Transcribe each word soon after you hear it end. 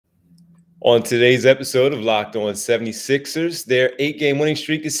On today's episode of Locked On 76ers, their 8-game winning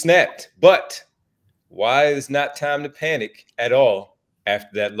streak is snapped. But why is not time to panic at all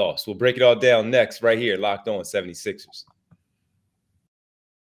after that loss? We'll break it all down next right here, Locked On 76ers.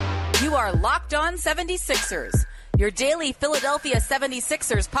 You are Locked On 76ers, your daily Philadelphia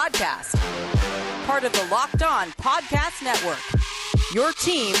 76ers podcast. Part of the Locked On Podcast Network, your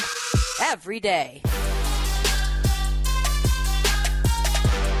team every day.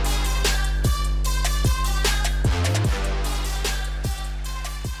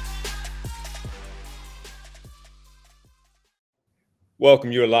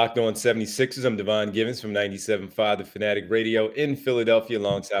 Welcome, you're Locked On 76ers. I'm Devon Givens from 97.5 The Fanatic Radio in Philadelphia,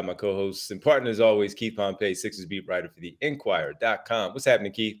 alongside my co-hosts and partner, as always, Keith Pompey, Sixers beat writer for the Inquirer.com. What's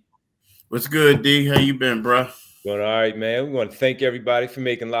happening, Keith? What's good, D? How you been, bro? Going all right, man. We want to thank everybody for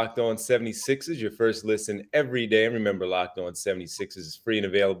making Locked On 76ers your first listen every day. And remember, Locked On 76ers is free and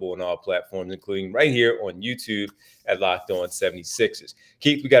available on all platforms, including right here on YouTube at Locked On 76ers.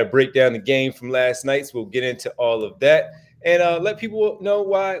 Keith, we got to break down the game from last night, so we'll get into all of that. And let people know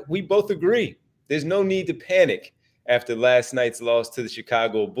why we both agree. There's no need to panic after last night's loss to the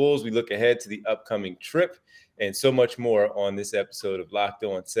Chicago Bulls. We look ahead to the upcoming trip and so much more on this episode of Locked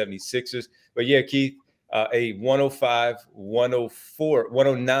On 76ers. But yeah, Keith, a 105, 104,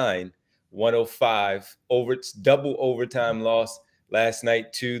 109, 105 double overtime loss last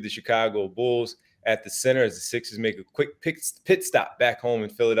night to the Chicago Bulls at the Center as the Sixers make a quick pit stop back home in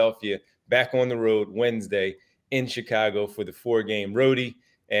Philadelphia, back on the road Wednesday in Chicago for the 4-game roadie.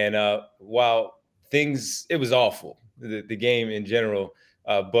 And while it was awful, the game in general,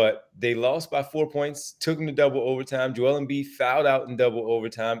 but they lost by 4 points, took them to double overtime. Joel Embiid fouled out in double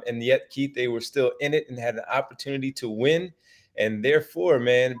overtime, and yet, Keith, they were still in it and had an opportunity to win. And therefore,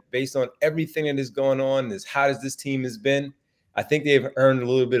 man, based on everything that is going on, as hot as this team has been, I think they've earned a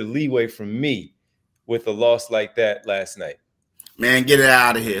little bit of leeway from me with a loss like that last night. Man, get it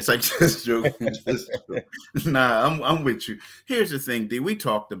out of here. It's like just joking. Nah, I'm with you. Here's the thing, D. We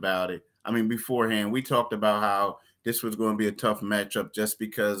talked about it. I mean, beforehand, we talked about how this was going to be a tough matchup just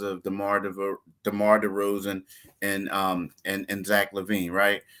because of DeMar DeRozan and Zach LaVine,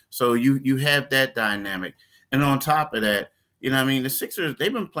 right? So you have that dynamic. And on top of that, the Sixers,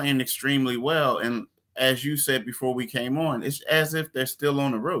 they've been playing extremely well. And as you said before we came on, it's as if they're still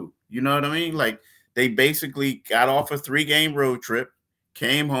on the road. You know what I mean? Like, they basically got off a 3-game road trip,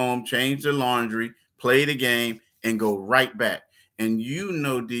 came home, changed their laundry, played a game, and go right back. And D,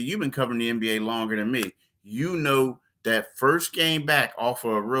 you've been covering the NBA longer than me. You know that first game back off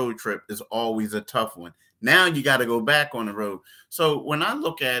of a road trip is always a tough one. Now you got to go back on the road. So when I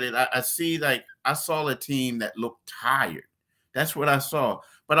look at it, I saw a team that looked tired. That's what I saw.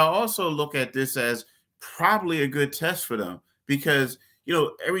 But I also look at this as probably a good test for them because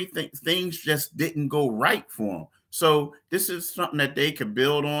things just didn't go right for them. So this is something that they could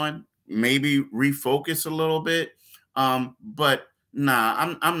build on, maybe refocus a little bit. But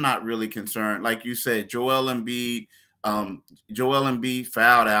nah, I'm not really concerned. Like you said, Joel Embiid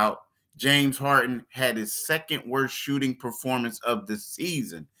fouled out. James Harden had his second worst shooting performance of the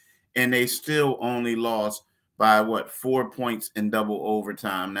season, and they still only lost by 4 points in double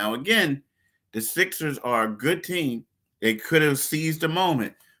overtime. Now, again, the Sixers are a good team. They could have seized the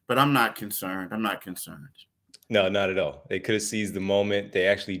moment, but I'm not concerned. No, not at all. They could have seized the moment. They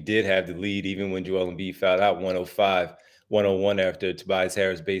actually did have the lead, even when Joel Embiid fouled out 105-101 after Tobias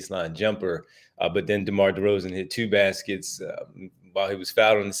Harris' baseline jumper. But then DeMar DeRozan hit 2 baskets while he was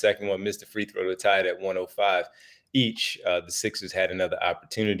fouled on the second one, missed a free throw to tie it at 105 each. The Sixers had another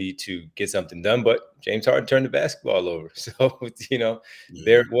opportunity to get something done, but James Harden turned the basketball over. So,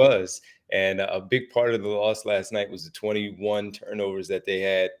 there it was. And a big part of the loss last night was the 21 turnovers that they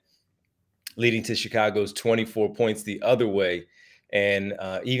had, leading to Chicago's 24 points the other way. And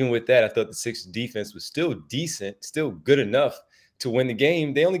even with that, I thought the Sixers defense was still decent, still good enough to win the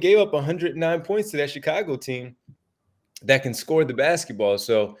game. They only gave up 109 points to that Chicago team that can score the basketball.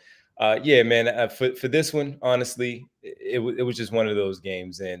 So, yeah, man, for this one, honestly, it was just one of those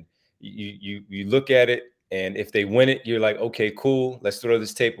games. And you look at it, and if they win it, you're like, okay, cool. Let's throw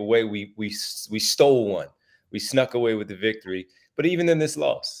this tape away. We stole one. We snuck away with the victory. But even in this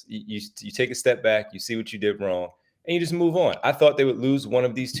loss, you take a step back, you see what you did wrong, and you just move on. I thought they would lose one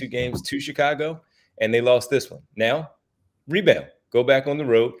of these 2 games to Chicago, and they lost this one. Now, rebound, go back on the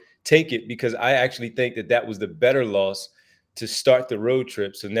road, take it, because I actually think that was the better loss to start the road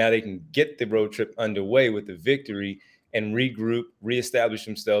trip. So now they can get the road trip underway with the victory and regroup, reestablish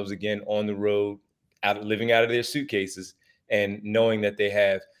themselves again on the road, living out of their suitcases, and knowing that they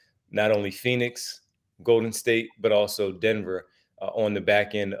have not only Phoenix, Golden State, but also Denver on the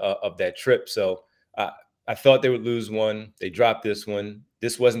back end of that trip. So I thought they would lose one. They dropped this one.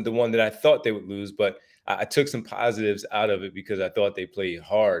 This wasn't the one that I thought they would lose, but I took some positives out of it because I thought they played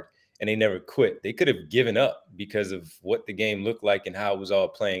hard and they never quit. They could have given up because of what the game looked like and how it was all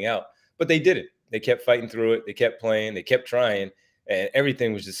playing out, but they didn't. They kept fighting through it. They kept playing. They kept trying, and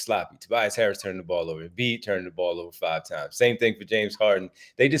everything was just sloppy. Tobias Harris turned the ball over. Embiid turned the ball over 5 times. Same thing for James Harden.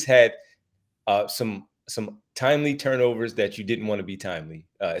 They just had some timely turnovers that you didn't want to be timely,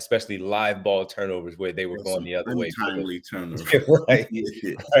 especially live ball turnovers where they were going the other way. Timely turnovers, right?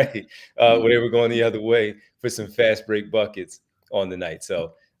 Right. Where they were going the other way for some fast break buckets on the night.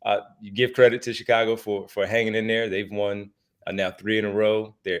 So you give credit to Chicago for hanging in there. They've won now 3 in a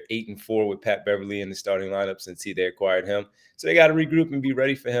row. They're 8-4 with Pat Beverly in the starting lineup since they acquired him. So they got to regroup and be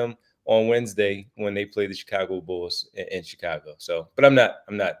ready for him on Wednesday when they play the Chicago Bulls in Chicago. So, but I'm not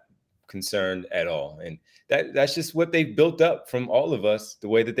concerned at all, and that's just what they've built up from all of us, the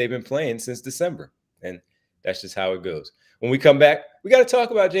way that they've been playing since December, and that's just how it goes. When we come back, we got to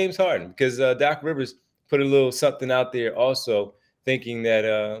talk about James Harden because Doc Rivers put a little something out there also, thinking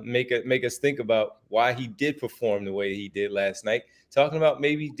that make us think about why he did perform the way he did last night, talking about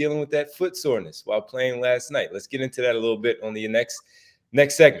maybe dealing with that foot soreness while playing last night. Let's get into that a little bit on the next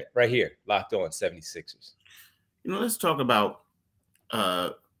segment right here, Locked On 76ers. Let's talk about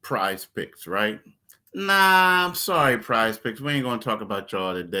Prize Picks, right? Nah, I'm sorry, Prize Picks. We ain't gonna talk about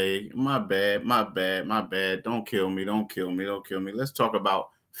y'all today. My bad. Don't kill me. Let's talk about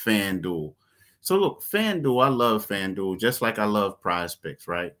FanDuel. So look, FanDuel, I love FanDuel just like I love Prize Picks,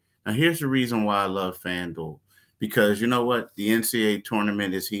 right? Now here's the reason why I love FanDuel. Because you know what? The NCAA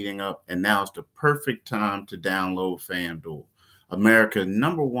tournament is heating up, and now it's the perfect time to download FanDuel, America's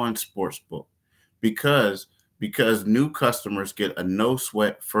 #1 sports book. Because new customers get a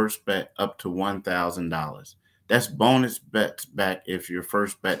no-sweat first bet up to $1,000. That's bonus bets back if your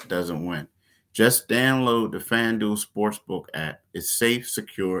first bet doesn't win. Just download the FanDuel Sportsbook app. It's safe,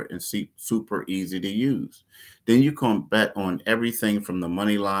 secure, and super easy to use. Then you can bet on everything from the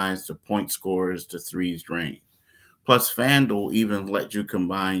money lines to point scores to threes drained. Plus, FanDuel even lets you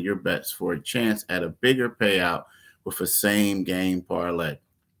combine your bets for a chance at a bigger payout with a same-game parlay.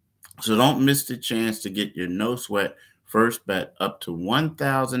 So don't miss the chance to get your no-sweat first bet up to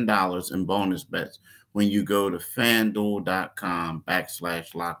 $1,000 in bonus bets when you go to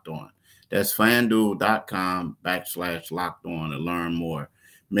FanDuel.com/LockedOn. That's FanDuel.com/LockedOn to learn more.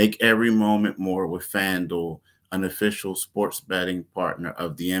 Make every moment more with FanDuel, an official sports betting partner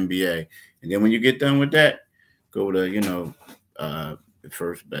of the NBA. And then when you get done with that, go to, the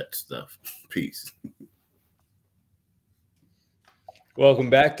first bet stuff. Peace. Welcome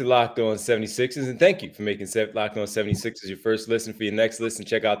back to Locked On 76ers, and thank you for making Locked On 76ers your first listen. For your next listen,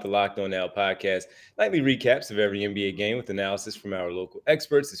 check out the Locked On Now podcast. Nightly recaps of every NBA game with analysis from our local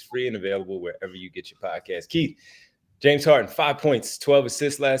experts is free and available wherever you get your podcast. Keith, James Harden, 5 points, 12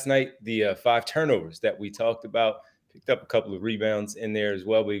 assists last night. The 5 turnovers that we talked about. Picked up a couple of rebounds in there as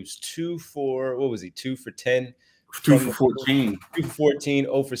well, but he was 2 for 10. 2 for 14. 2 for 14,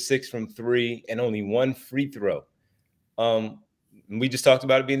 0 for 6 from 3, and only 1 free throw. We just talked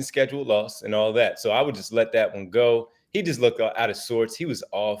about it being a scheduled loss and all that. So I would just let that one go. He just looked out of sorts. He was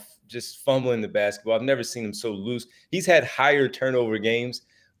off, just fumbling the basketball. I've never seen him so loose. He's had higher turnover games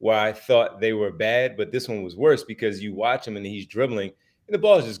where I thought they were bad, but this one was worse because you watch him and he's dribbling and the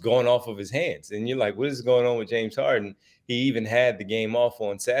ball is just going off of his hands. And you're like, what is going on with James Harden? He even had the game off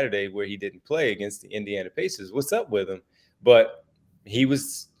on Saturday where he didn't play against the Indiana Pacers. What's up with him? But he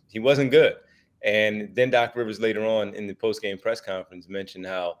wasn't good. And then Doc Rivers later on in the post-game press conference mentioned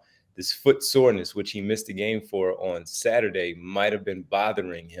how this foot soreness, which he missed the game for on Saturday, might have been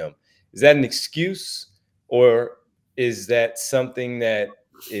bothering him. Is that an excuse, or is that something that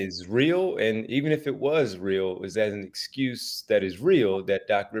is real? And even if it was real, is that an excuse that is real that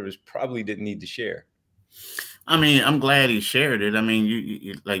Doc Rivers probably didn't need to share? I mean, I'm glad he shared it. I mean,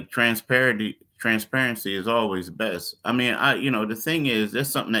 you like transparency is always best. I mean, the thing is, there's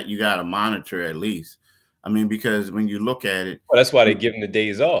something that you got to monitor at least. I mean, because when you look at it, well, that's why they give him the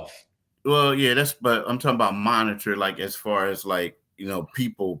days off. Well, yeah, but I'm talking about monitor, like as far as like,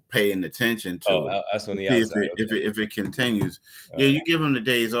 people paying attention to it. That's on the outside. If it continues, yeah, you give him the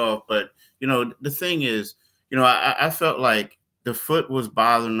days off. But the thing is, I felt like the foot was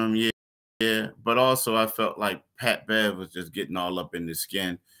bothering him. Yeah, but also I felt like Pat Bev was just getting all up in the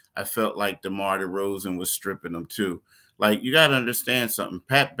skin. I felt like DeMar DeRozan was stripping him too. Like, you got to understand something.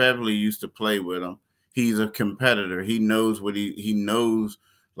 Pat Beverly used to play with him. He's a competitor. He knows what he knows.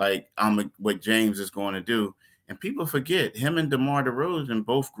 Like, what James is going to do. And people forget him and DeMar DeRozan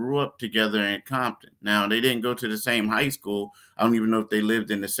both grew up together in Compton. Now, they didn't go to the same high school. I don't even know if they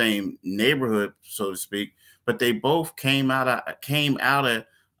lived in the same neighborhood, so to speak, but they both came out of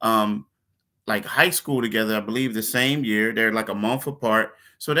like high school together, I believe the same year. They're like a month apart.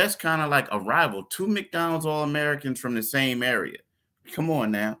 So that's kind of like a rival. Two McDonald's All-Americans from the same area. Come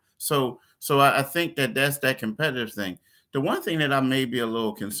on now. So I think that's that competitive thing. The one thing that I may be a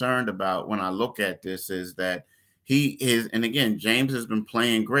little concerned about when I look at this is that he is, and again, James has been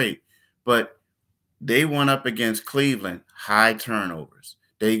playing great, but they went up against Cleveland, high turnovers.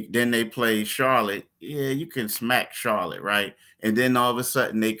 Then they play Charlotte. Yeah, you can smack Charlotte, right? And then all of a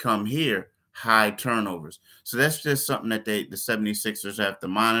sudden they come here, high turnovers. So that's just something that the 76ers have to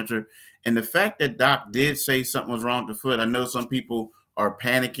monitor. And the fact that Doc did say something was wrong with the foot, I know some people are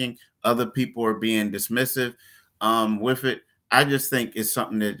panicking, other people are being dismissive with it. I just think it's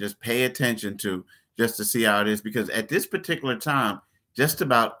something to just pay attention to, just to see how it is, because at this particular time, just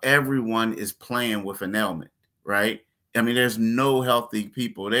about everyone is playing with an ailment, right? I mean, there's no healthy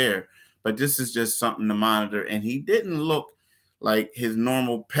people there, but this is just something to monitor. And he didn't look like his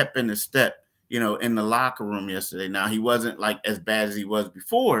normal pep in the step, in the locker room yesterday. Now, he wasn't like as bad as he was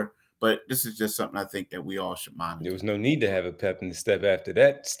before, but this is just something I think that we all should monitor. There was no need to have a pep in the step after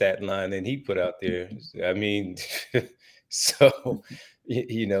that stat line that he put out there. I mean, so,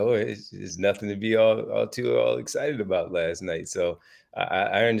 it's nothing to be all excited about last night. So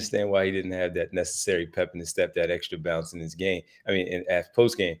I understand why he didn't have that necessary pep in the step, that extra bounce in his game. I mean, at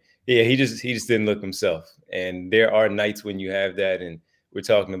post game, yeah, he just didn't look himself. And there are nights when you have that, and we're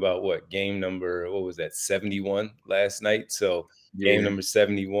talking about game number, 71 last night. So game number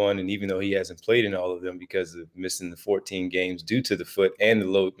 71. And even though he hasn't played in all of them because of missing the 14 games due to the foot and the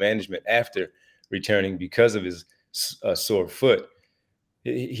load management after returning because of his sore foot,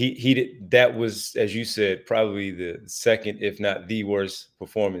 that was, as you said, probably the second, if not the worst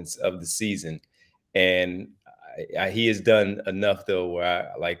performance of the season. And he has done enough, though,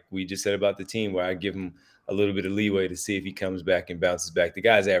 where like we just said about the team, where I give him a little bit of leeway to see if he comes back and bounces back. The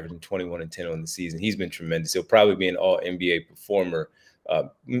guy's averaging 21 and 10 on the season. He's been tremendous. He'll probably be an all-NBA performer,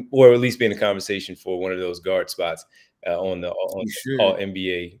 or at least be in the conversation for one of those guard spots on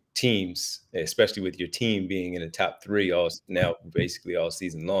all-NBA teams, especially with your team being in the top three basically all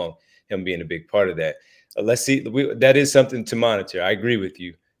season long, him being a big part of that. Let's see. That is something to monitor. I agree with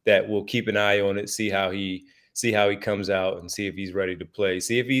you that we'll keep an eye on it, see how he comes out, and see if he's ready to play.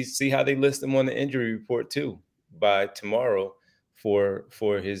 See how they list him on the injury report too by tomorrow for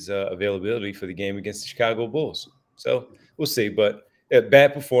his availability for the game against the Chicago Bulls. So we'll see. But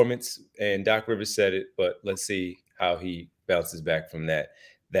bad performance, and Doc Rivers said it. But let's see how he bounces back from that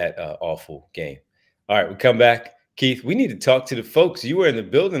awful game. All right, we come back. Keith, we need to talk to the folks. You were in the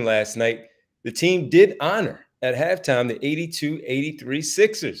building last night. The team did honor at halftime the 82-83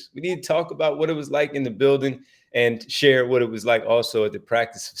 Sixers. We need to talk about what it was like in the building and share what it was like also at the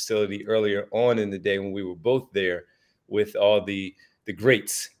practice facility earlier on in the day when we were both there with all the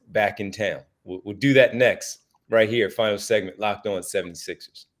greats back in town. We'll do that next, right here, final segment, Locked On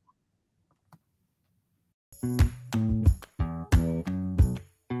 76ers.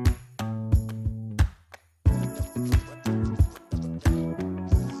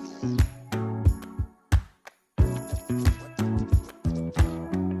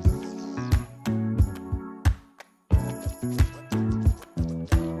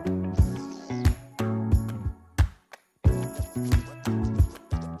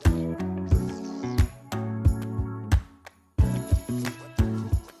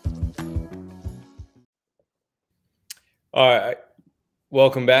 All right.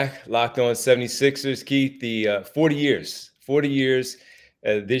 Welcome back. Locked On 76ers. Keith, the 40 years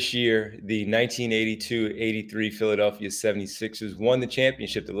this year, the 1982-83 Philadelphia 76ers won the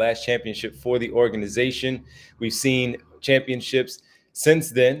championship, the last championship for the organization. We've seen championships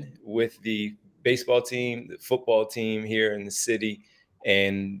since then with the baseball team, the football team here in the city,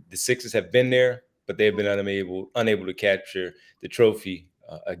 and the Sixers have been there, but they've been unable to capture the trophy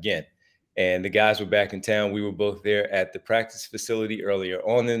again. And the guys were back in town. We were both there at the practice facility earlier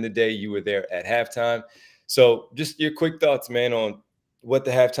on in the day. You were there at halftime. So just your quick thoughts, man, on what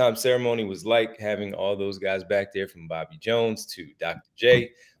the halftime ceremony was like, having all those guys back there, from Bobby Jones to Dr.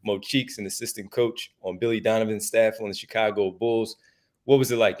 J, Mo Cheeks, an assistant coach on Billy Donovan's staff on the Chicago Bulls. What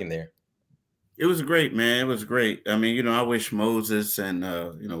was it like in there? It was great, man. It was great. I mean, I wish Moses and,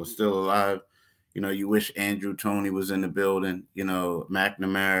 was still alive. You wish Andrew Toney was in the building,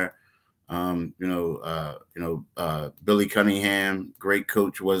 McNamara. Billy Cunningham, great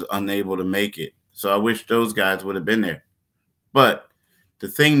coach, was unable to make it. So I wish those guys would have been there. But the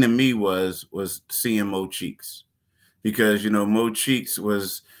thing to me was seeing Mo Cheeks, because Mo Cheeks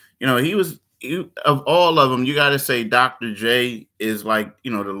was, of all of them, you got to say Dr. J is like the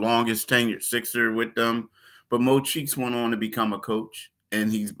longest tenured Sixer with them, but Mo Cheeks went on to become a coach,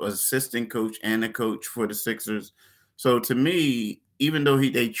 and he's an assistant coach and a coach for the Sixers. So to me, even though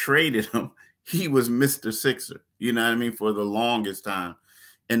they traded him, he was Mr. Sixer, you know what I mean, for the longest time.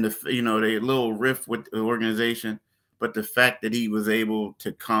 And they little riff with the organization, but the fact that he was able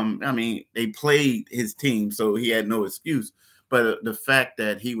to come, I mean, they played his team, so he had no excuse. But the fact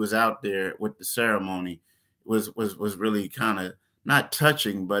that he was out there with the ceremony was really kind of not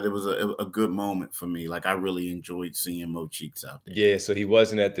touching, but it was a good moment for me. Like, I really enjoyed seeing Mo Cheeks out there. Yeah, so he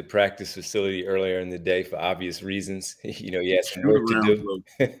wasn't at the practice facility earlier in the day for obvious reasons. He had some work to do.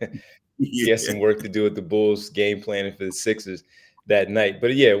 He has some work to do with the Bulls game planning for the Sixers that night.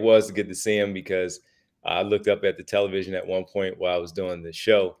 But yeah, it was good to see him, because I looked up at the television at one point while I was doing the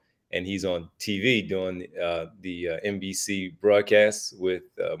show, and he's on TV doing the NBC broadcasts with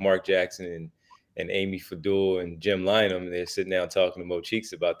Mark Jackson and Amy Fadul and Jim Lynam. They're sitting down talking to Mo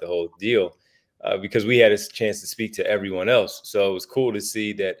Cheeks about the whole deal, because we had a chance to speak to everyone else. So it was cool to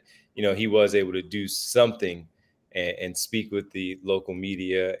see that, he was able to do something and speak with the local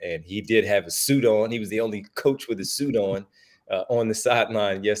media. And he did have a suit on. He was the only coach with a suit on the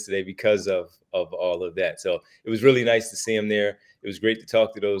sideline yesterday because of all of that. So it was really nice to see him there. It was great to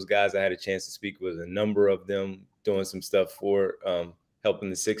talk to those guys. I had a chance to speak with a number of them doing some stuff for helping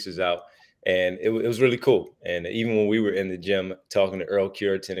the Sixers out. And it was really cool. And even when we were in the gym talking to Earl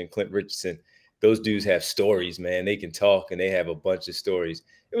Curitan and Clint Richardson, those dudes have stories, man. They can talk, and they have a bunch of stories.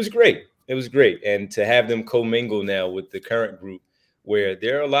 It was great. It was great. And to have them commingle now with the current group, where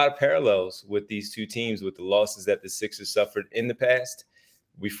there are a lot of parallels with these two teams, with the losses that the Sixers suffered in the past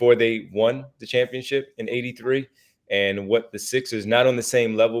before they won the championship in '83, and what the Sixers, not on the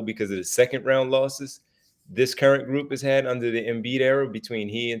same level because of the second round losses, this current group has had under the Embiid era, between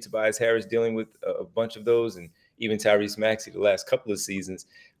he and Tobias Harris dealing with a bunch of those, and even Tyrese Maxey the last couple of seasons,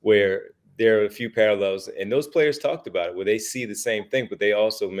 where there are a few parallels. And those players talked about it, where they see the same thing, but they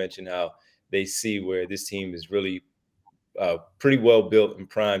also mentioned how they see where this team is really pretty well built and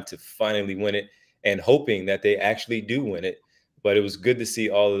primed to finally win it, and hoping that they actually do win it. But it was good to see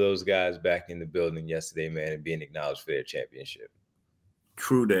all of those guys back in the building yesterday, man, and being acknowledged for their championship.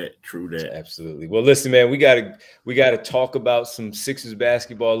 True that. True that. Absolutely. Well, listen, man, we gotta talk about some Sixers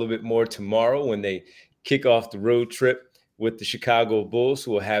basketball a little bit more tomorrow when they kick off the road trip with the Chicago Bulls.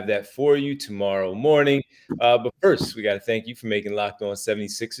 So we'll have that for you tomorrow morning. But first, we got to thank you for making Locked On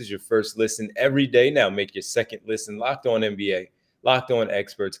 76ers your first listen every day. Now make your second listen Locked On NBA. Locked On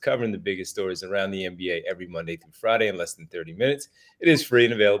experts covering the biggest stories around the NBA every Monday through Friday in less than 30 minutes. It is free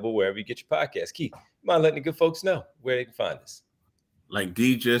and available wherever you get your podcast. Keith, mind letting the good folks know where they can find us. Like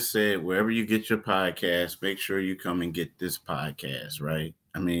D just said, wherever you get your podcast, make sure you come and get this podcast, right?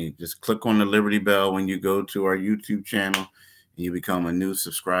 I mean, just click on the Liberty Bell when you go to our YouTube channel and you become a new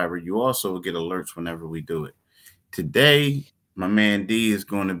subscriber. You also will get alerts whenever we do it. Today, my man D is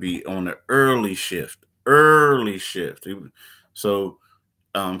going to be on the early shift. So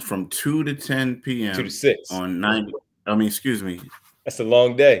from 2 to 10 p.m. 2 to 6 on 90. I mean, excuse me. That's a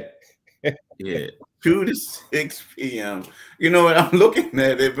long day. Yeah. 2 to 6 p.m. You know what? I'm looking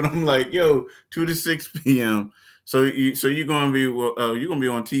at it, but I'm like, 2 to 6 p.m. So you're gonna be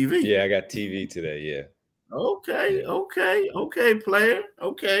on TV. Yeah, I got TV today. Yeah. Okay, player.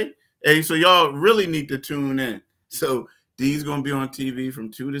 Okay. Hey, so y'all really need to tune in. So D's gonna be on TV from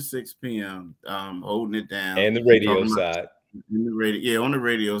 2 to 6 p.m. Holding it down. And the radio side. On the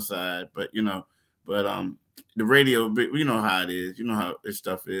radio side. But the radio, you know how it is. You know how this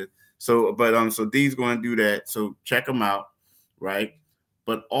stuff is. So D's going to do that. So check him out, right?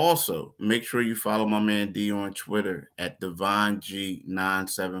 But also make sure you follow my man D on Twitter at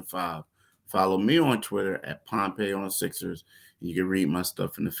DevonG975. Follow me on Twitter at Pompey on Sixers. You can read my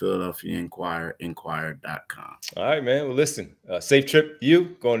stuff in the Philadelphia Inquirer, inquirer.com. All right, man. Well, listen, safe trip to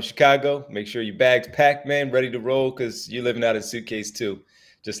you going to Chicago. Make sure your bag's packed, man, ready to roll, because you're living out of a suitcase too,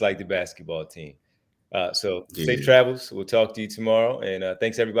 just like the basketball team. Safe travels. We'll talk to you tomorrow. And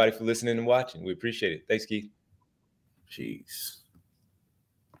thanks, everybody, for listening and watching. We appreciate it. Thanks, Keith. Jeez.